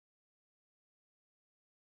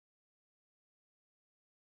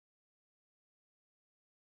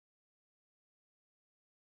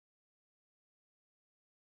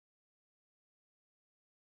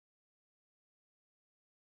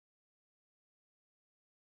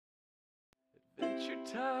Adventure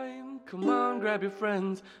time, come on, grab your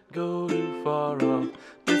friends, go to far off,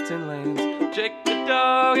 distant lands. Jake the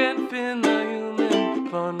dog and Finn the human,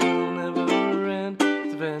 fun will never end.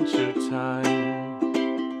 It's adventure time.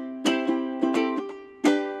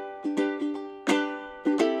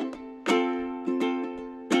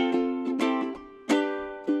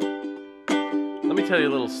 Let me tell you a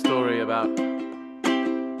little story about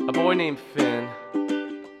a boy named Finn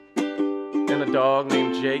and a dog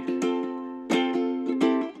named Jake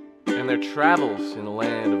and their travels in the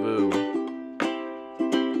land of Ooo.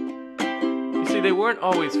 You see, they weren't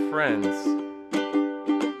always friends.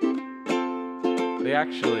 They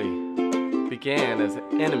actually began as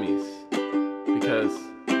enemies because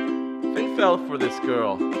Finn fell for this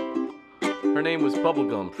girl. Her name was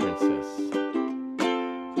Bubblegum Princess,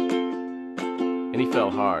 and he fell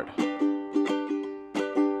hard.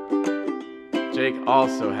 Jake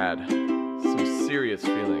also had some serious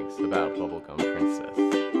feelings about Bubblegum Princess.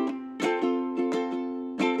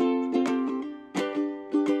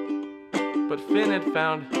 But Finn had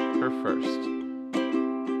found her first.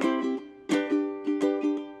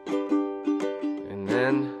 And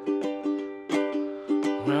then,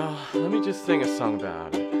 well, let me just sing a song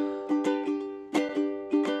about it.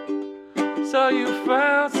 So you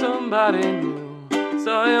found somebody new,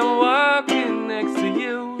 saw him walking next to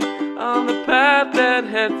you on the path that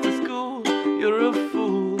heads to school. You're a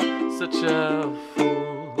fool, such a fool.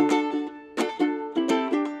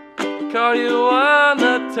 Call you on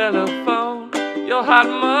the telephone, your hot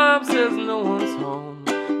mom says no one's home.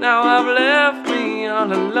 Now I've left me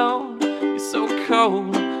all alone. You're so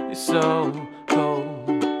cold, you're so cold.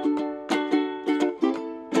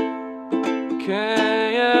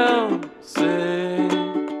 Can you say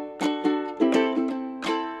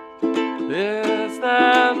it's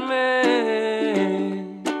not me?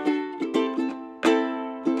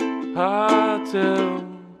 Hard to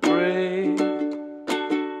breathe.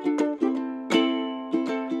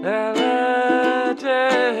 Allergies.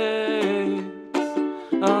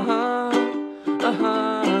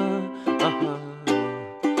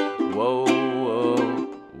 Whoa, whoa,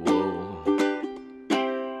 whoa.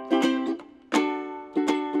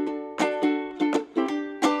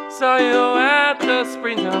 Saw you at the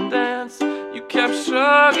springtime dance. You kept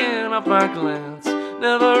shrugging off my glance.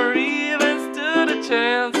 Never even stood a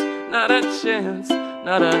chance. Not a chance,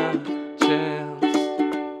 not a chance.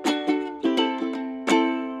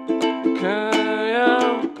 Can you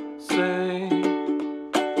say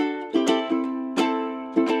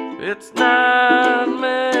it's not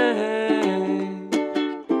me?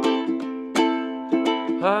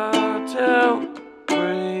 Hard to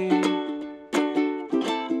breathe.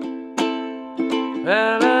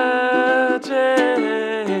 Allergies.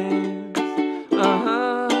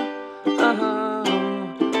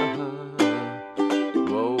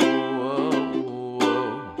 Whoa, whoa, whoa.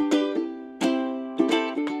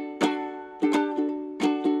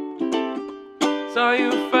 So you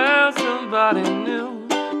found somebody new.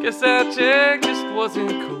 Guess that chick just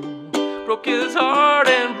wasn't cool. Broke his heart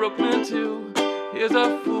and broke me too. Here's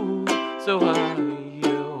a fool, so are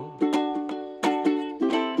you.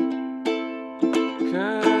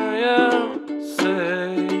 Can you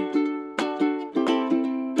say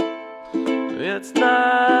it's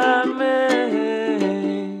not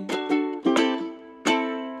me?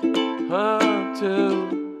 Hard to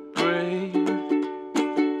breathe.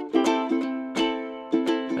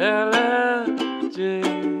 Allergies.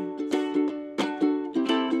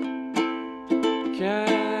 Can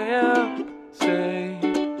you say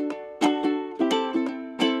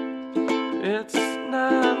it's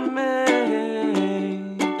not me?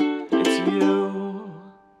 It's you.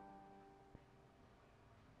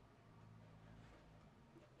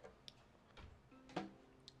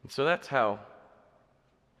 And so that's how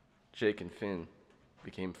Jake and Finn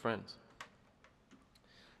became friends.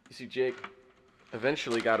 You see, Jake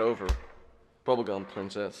eventually got over Bubblegum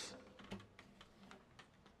Princess.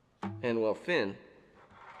 And well, Finn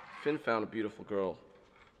found a beautiful girl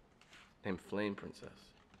named Flame Princess.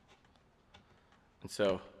 And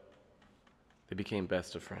so they became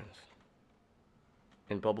best of friends.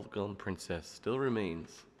 And Bubblegum Princess still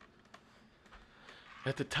remains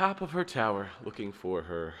at the top of her tower looking for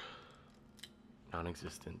her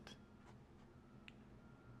non-existent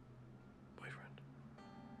boyfriend.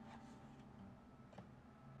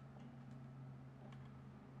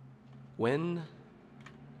 When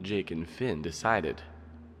Jake and Finn decided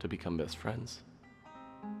to become best friends,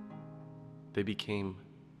 they became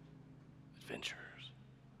adventurers.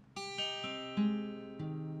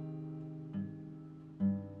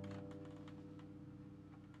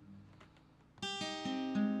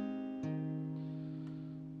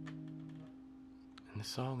 And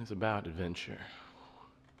the song is about adventure.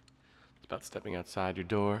 It's about stepping outside your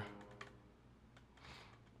door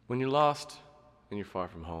when you're lost and you're far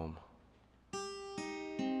from home.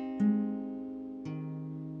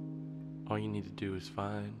 All you need to do is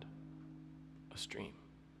find a stream.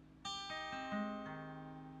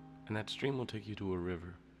 And that stream will take you to a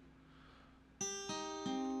river.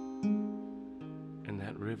 And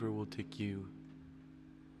that river will take you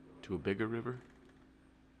to a bigger river.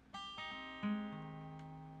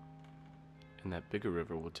 And that bigger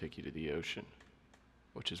river will take you to the ocean,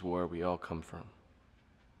 which is where we all come from.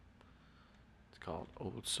 It's called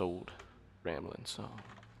Old Soul Ramblin' Song.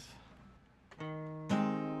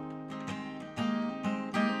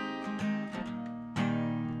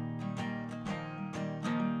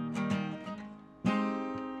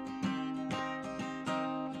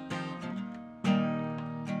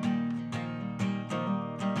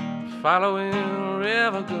 Following a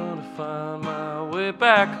river, gonna find my way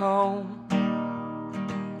back home.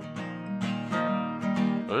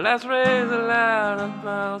 Let's raise a line and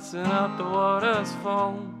bouncing out the water's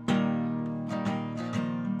foam.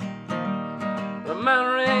 The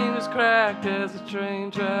mountain range is cracked as the train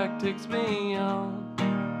track takes me on.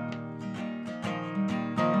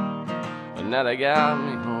 And now they got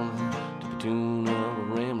me home to the tune of a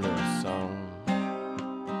rambler's song.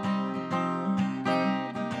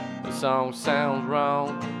 The song sounds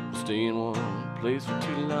wrong, stay in one place for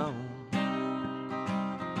too long.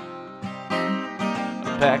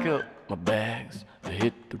 Pack up my bags, I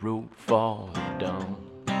hit the road before the dawn.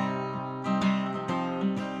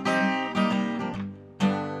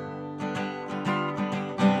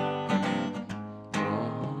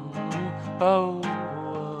 Oh,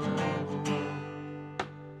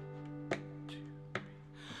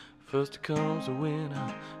 first comes the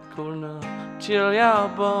winter, cold enough to chill your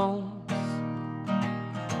bones.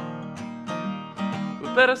 We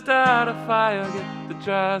better start a fire, get the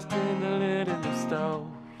dry tinder lit in the stove.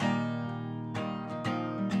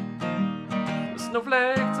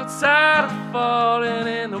 Snowflakes outside are falling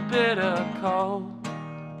in the bitter cold.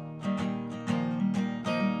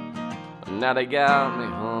 And now they got me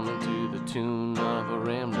humming to the tune of a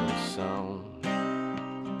rambler's song.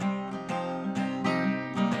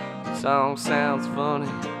 The song sounds funny,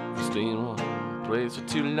 stay in one place for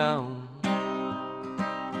too long.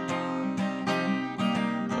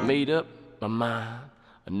 I made up my mind,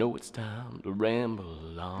 I know it's time to ramble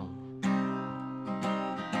along.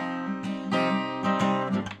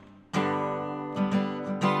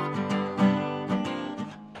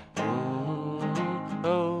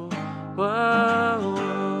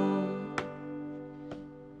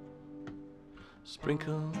 Spring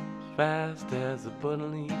comes fast as the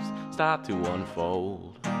button leaves start to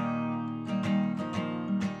unfold.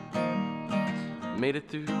 Made it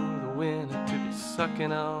through the winter to be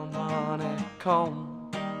sucking on honeycomb.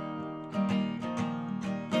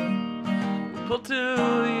 We pulled to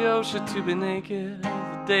the ocean to be naked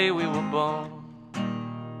the day we were born.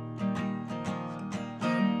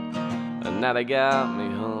 And now they got me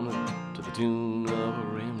humming to the tune of a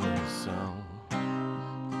rambler's song.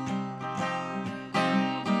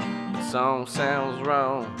 The song sounds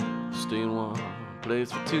wrong, stay in one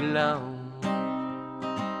place for too long.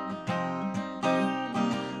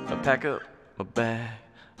 I pack up my bag,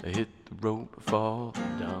 I hit the road before the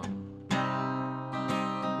dawn.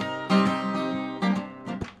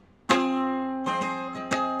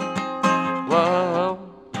 Whoa.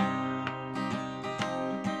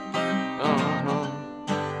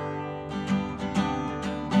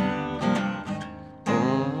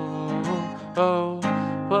 Oh,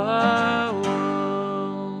 whoa, whoa.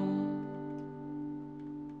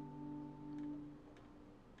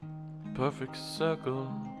 Perfect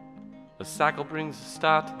circle, a cycle brings a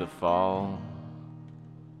start to the fall.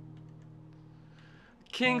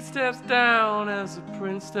 King steps down as the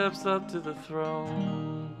prince steps up to the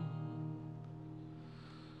throne.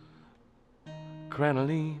 Crown of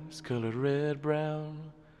leaves colored red,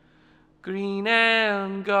 brown, green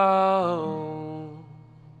and gold.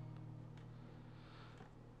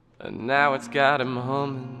 And now it's got him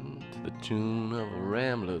humming to the tune of a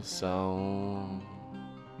rambler's song.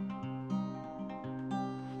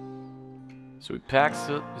 So he packs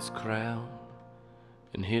up his crown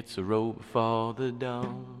and hits the road before the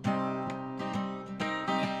dawn.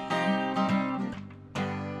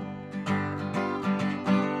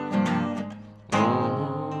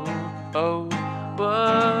 Oh,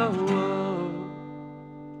 whoa, whoa.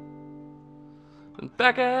 And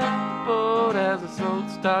back at the boat as the soul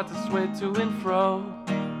starts to sway to and fro.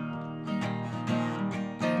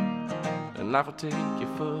 And life will take you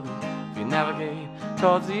further if you navigate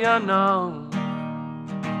towards the unknown.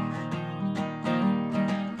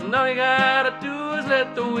 And all you gotta do is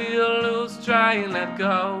let the wheel loose, try and let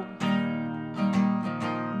go.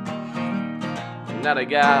 And now they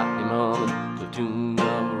got him on the tune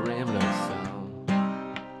of a rambling song.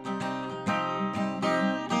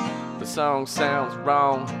 The song sounds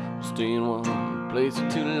wrong, stay in one place for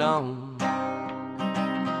too long.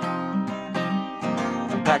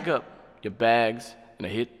 Pack up your bags and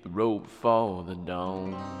hit the road before the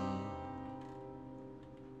dawn.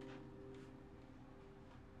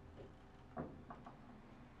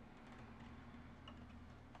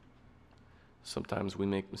 Sometimes we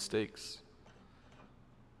make mistakes.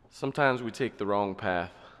 Sometimes we take the wrong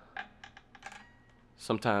path.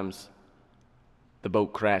 Sometimes the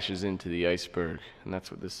boat crashes into the iceberg, and that's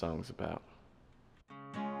what this song's about.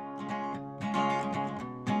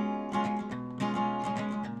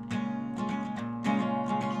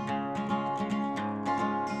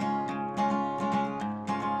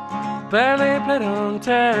 Barely played on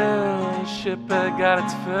town, ship had got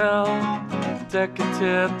its fill. Deck had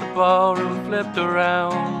tipped, the ballroom flipped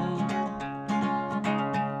around.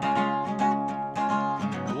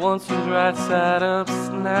 Once was right side up,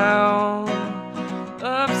 now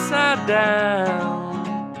upside down.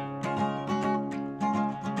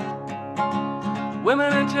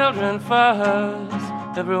 Women and children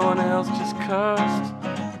fussed, everyone else just cursed.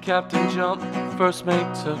 Captain jumped, first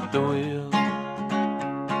mate took the wheel.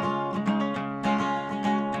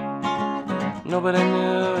 Nobody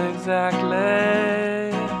knew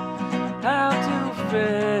exactly how to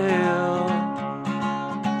feel.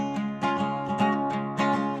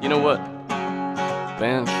 You know what?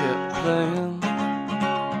 Band kept playing.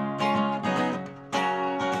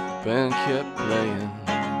 Band kept playing.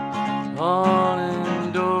 On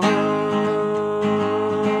and on.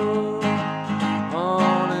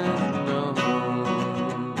 On and on.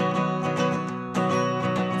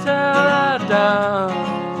 Till I died.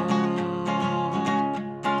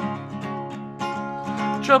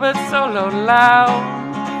 Trumpet solo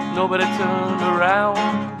loud, nobody turned around.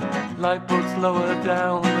 Lifeboats lowered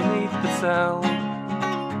down beneath the sound.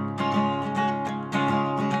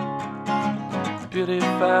 Beauty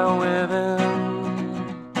found within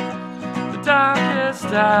the darkest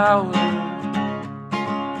hour.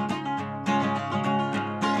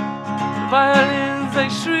 The violins they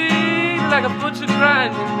shriek like a butcher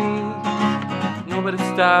grinding meat. Nobody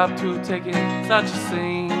stopped to take in such a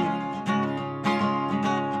scene.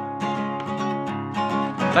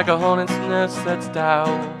 Like a hornet's nest that's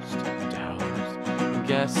doused in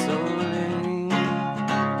gasoline.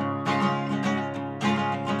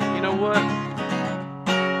 You know what?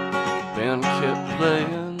 Band kept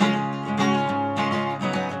playing.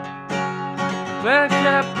 Band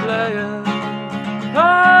kept playing.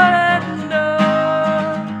 On and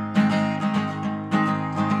on.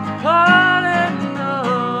 On and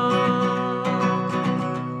on.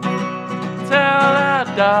 Till I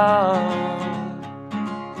die.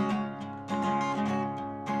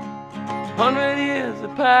 100 years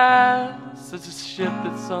have passed since a ship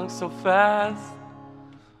that sunk so fast,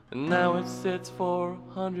 and now it sits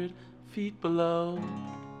 400 feet below.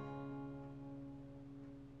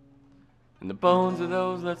 And the bones of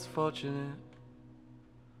those less fortunate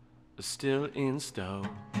are still in stow.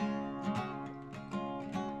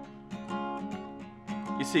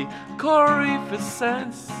 You see, coral reef is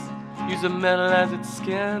sense, use a metal as its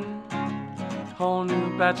skin. Whole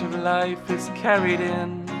new batch of life is carried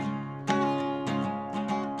in.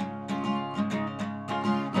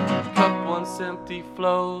 Once empty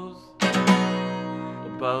flows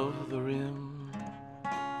above the rim.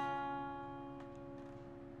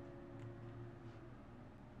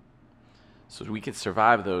 So we can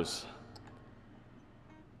survive those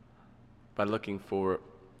by looking for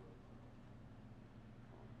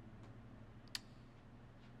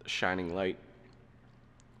a shining light,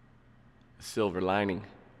 a silver lining.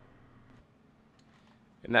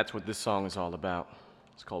 And that's what this song is all about.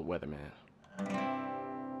 It's called Weatherman.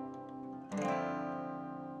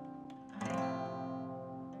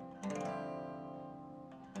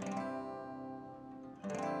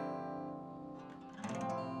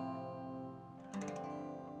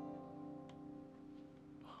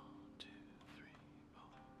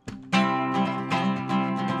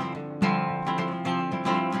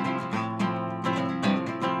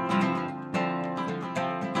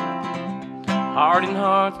 Hardened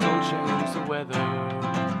hearts don't change the weather.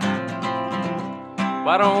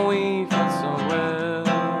 Why don't we find somewhere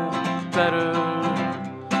better?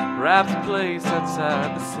 Perhaps a place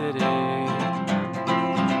outside the city.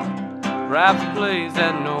 Perhaps a place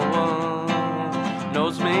that no one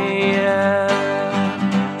knows me yet.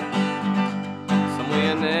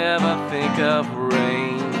 Somewhere you never think of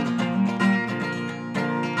rain.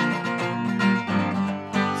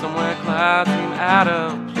 out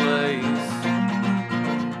of place.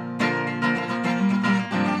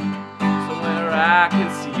 Somewhere I can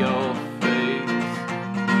see your face.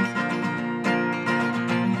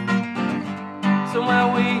 Somewhere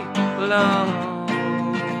we belong.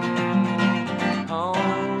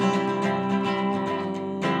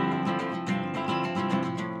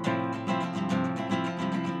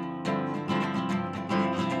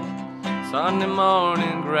 Sunday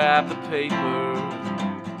morning, grab the paper,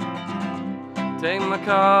 take my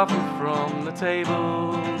coffee from the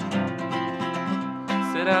table,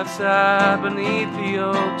 sit outside beneath the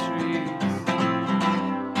oak trees,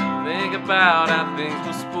 think about how things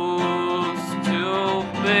were supposed to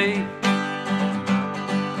be.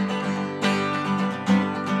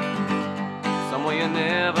 Somewhere you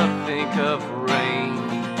never think of rain,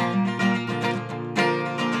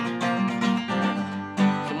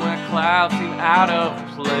 clouds seem out of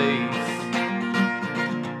place.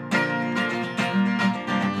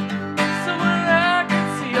 Somewhere I can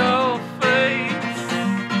see your face.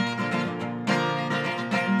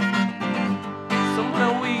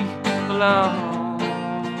 Somewhere we belong.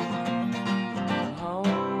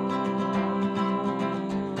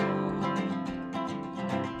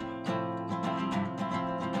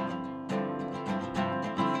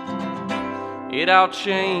 It all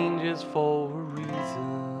changes for a reason,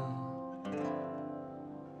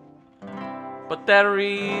 but that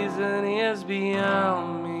reason is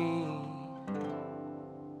beyond me.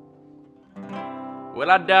 Well,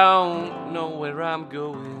 I don't know where I'm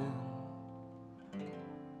going,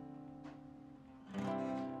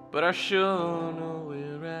 but I sure know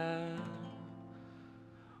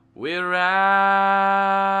where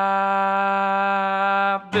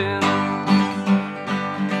I've been.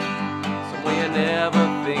 Somewhere you never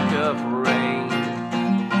think of rain,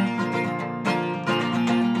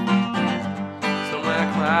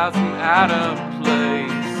 clouds seem out of place.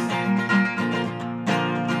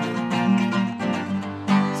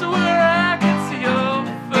 Somewhere I can see your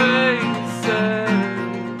faces.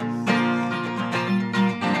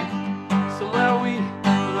 Somewhere we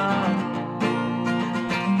belong.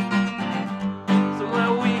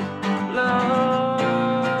 Somewhere we belong.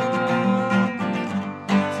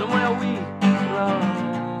 Somewhere we belong.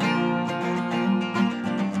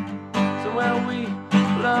 Somewhere we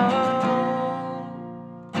belong.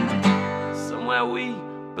 Somewhere we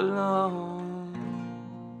belong.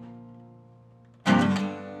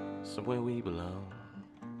 Somewhere we belong.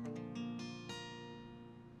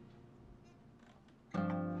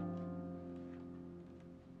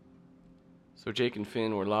 So Jake and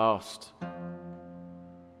Finn were lost.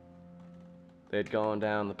 They had gone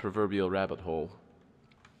down the proverbial rabbit hole.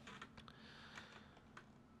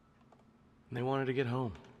 And they wanted to get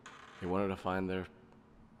home. They wanted to find their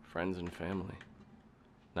friends and family.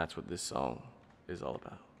 That's what this song is all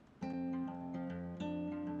about.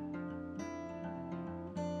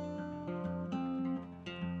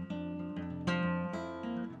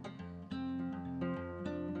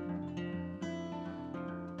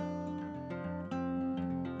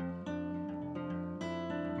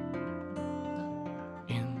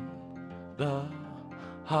 In the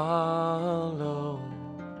hollow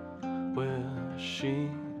where she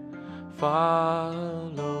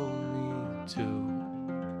followed me to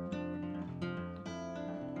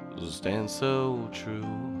stand so true.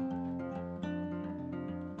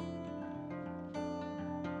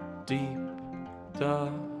 Deep,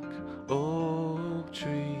 dark oak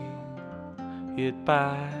tree hit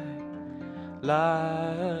by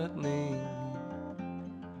lightning,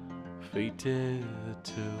 fated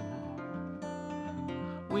to.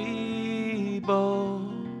 We both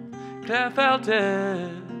felt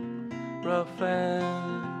it, rough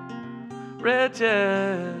and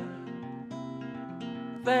wretched,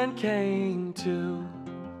 then came to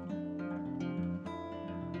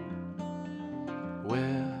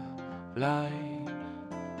where light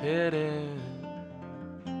headed,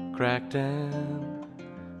 cracked and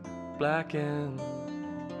blackened,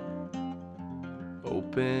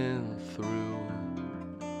 open through.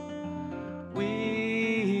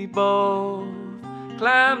 We both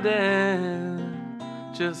climbed in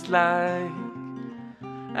just like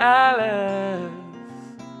Alice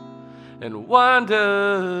and wondered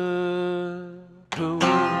who.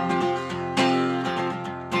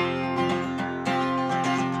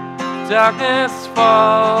 Darkness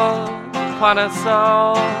falls upon us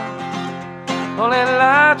all, only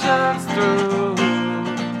light shines through.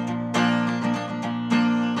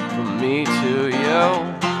 From me to you,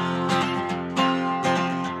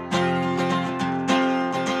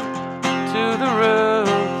 to the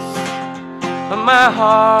roots of my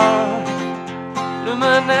heart,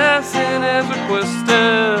 luminescent as a crystal.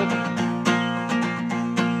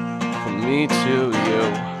 me to you.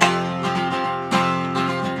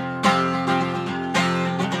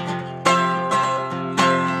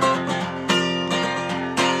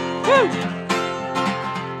 Woo!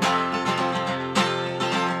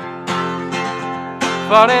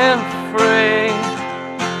 Falling free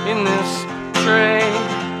in this trade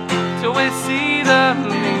till we see the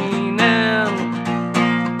meaning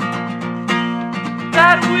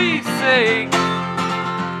that we seek.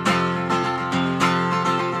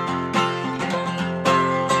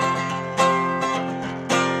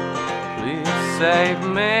 Please save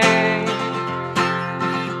me.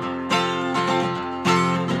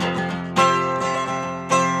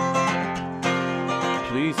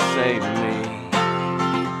 Please save me.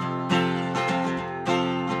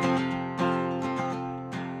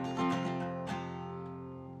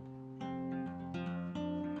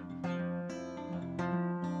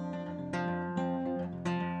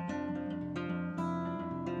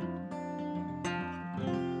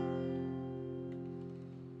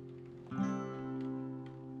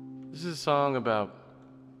 This is a song about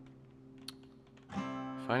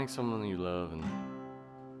finding someone you love and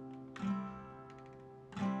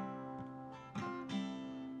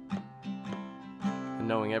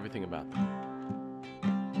knowing everything about them.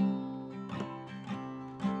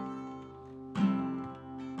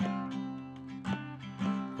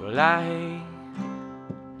 Well, I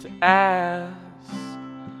hate to ask,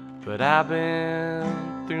 but I've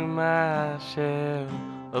been through my share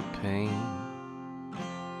of pain.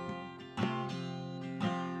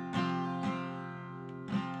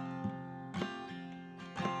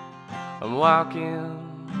 I'm walking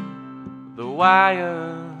the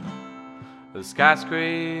wire. The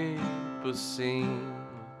skyscrapers seem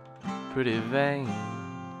pretty vain.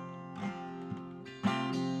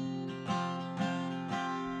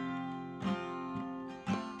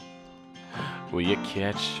 Will you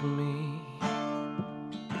catch me?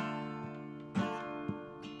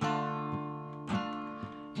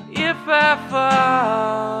 If I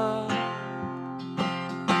fall,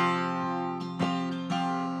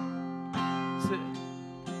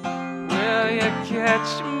 will you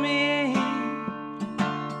catch me?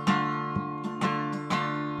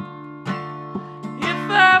 If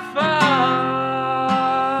I fall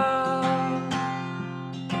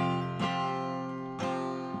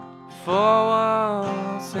for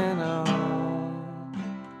once in a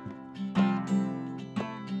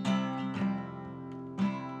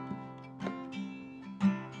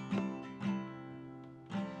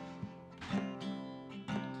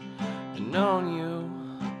I've known you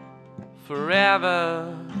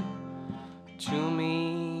forever. To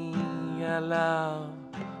me, your love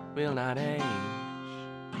will not age.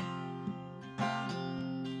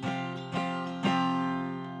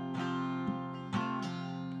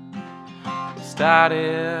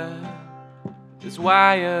 Started as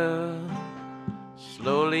wire,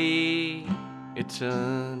 slowly it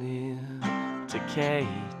turned into cage.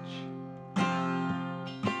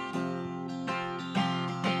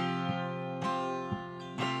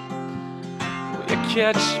 Will you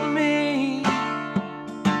catch me?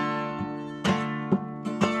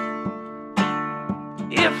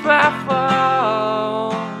 If I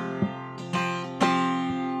fall,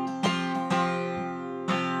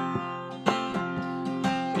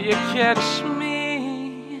 will you catch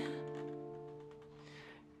me?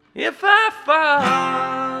 If I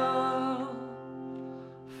fall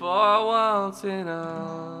for once in a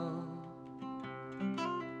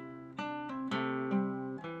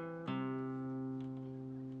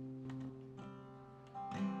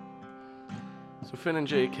So Finn and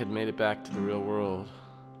Jake had made it back to the real world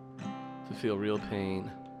to feel real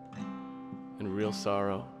pain and real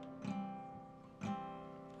sorrow.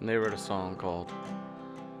 And they wrote a song called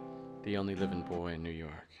The Only Living Boy in New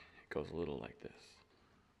York. It goes a little like this.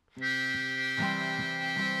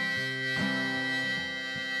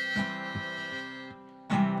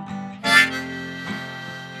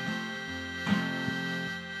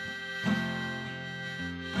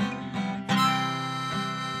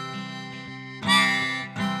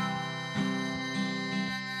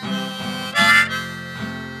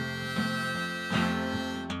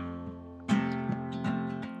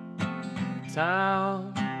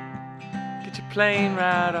 Town, get your plane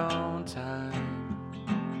right on time.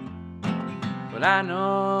 But I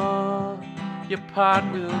know your part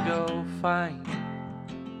will go fine.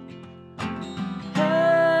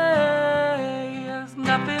 Hey, there's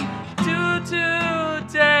nothing to do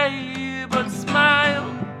today but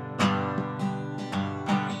smile.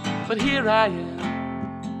 But here I am,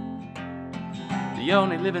 the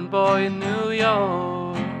only living boy in New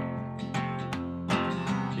York.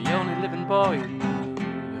 The only living boy in New York.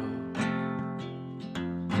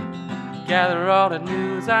 gather all the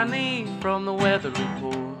news I need from the weather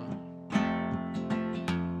report.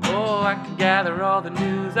 Oh, I can gather all the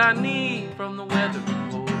news I need from the weather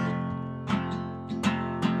report.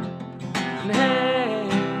 And hey,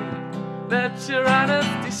 let your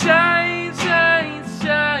honesty shine, shine,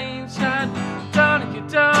 shine, shine. Don't and you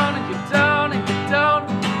don't and you don't and you don't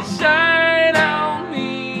shine on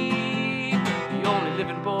me. The only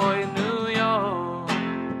living boy in New York.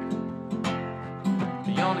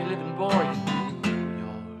 The only living boy in New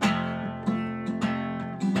York.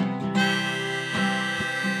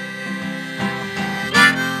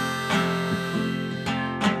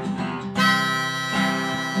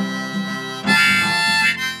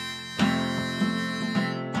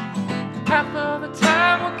 Half of the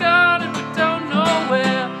time we're gone and we don't know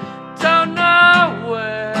where, don't know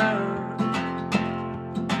where.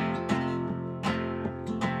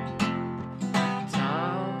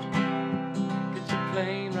 Tom, get your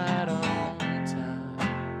plane right on time.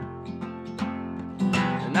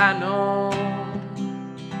 And I know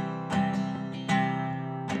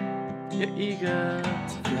you're eager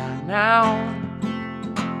to fly now.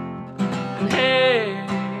 And hey,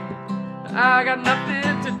 I got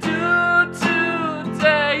nothing to do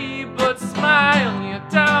today but smile. You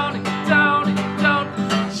don't, and you don't, and you don't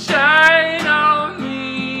shine on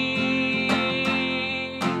me.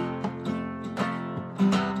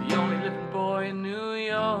 The only living boy in New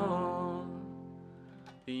York.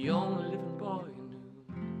 The only living boy in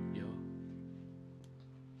New York.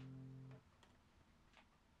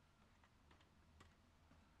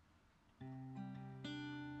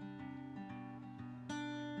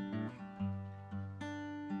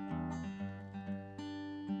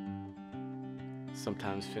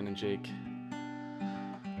 Sometimes Finn and Jake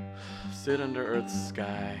sit under Earth's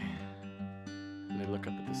sky and they look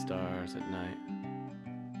up at the stars at night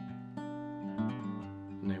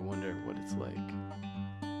and they wonder what it's like.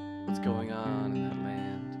 What's going on in that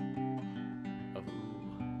land of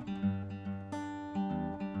ooh.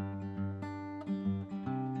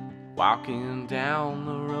 Walking down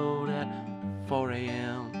the road at 4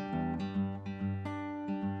 a.m.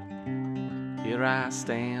 Here I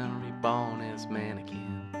stand, reborn as man again.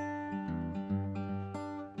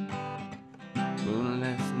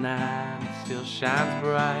 Moonless night still shines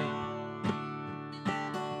bright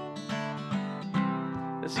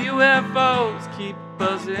as UFOs keep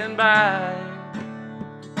buzzing by.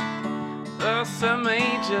 Ursa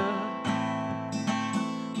Major,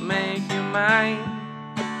 make your mind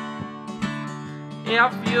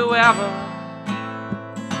if you ever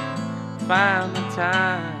find the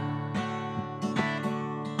time.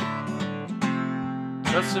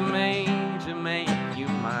 Ursa Major, make you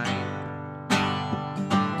mine.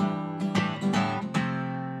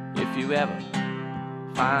 If you ever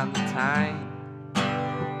find the time.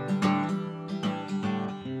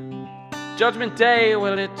 Judgment Day,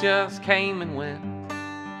 well, it just came and went.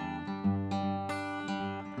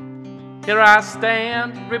 Here I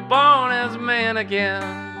stand, reborn as man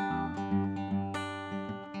again.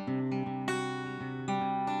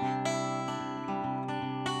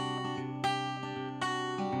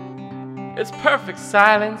 It's perfect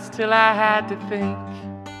silence till I had to think.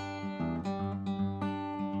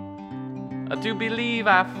 I do believe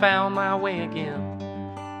I found my way again.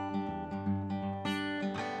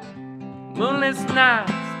 Moonless night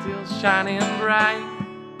still shining bright.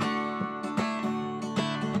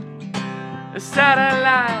 The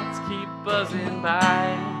satellites keep buzzing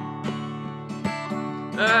by.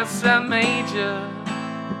 Ursa Major,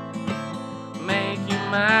 make you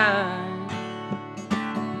mine.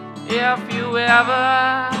 If you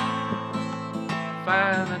ever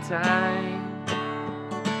find the time.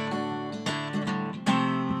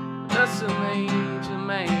 Ursa Major,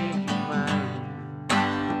 make you mine.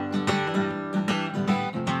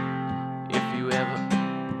 If you ever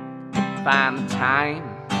find the time.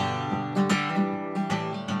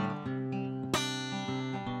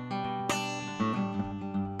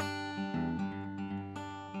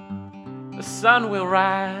 The sun will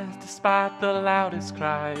rise despite the loudest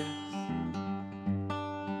cries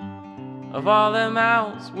of all them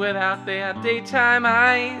owls without their daytime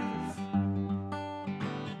eyes.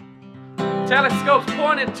 Telescopes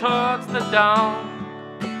pointed towards the dawn.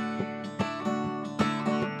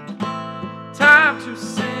 Time to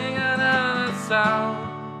sing another song.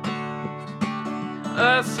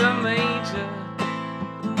 Ursa Major,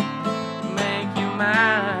 make you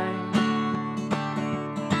mine.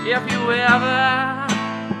 If you ever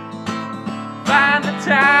find the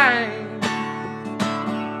time.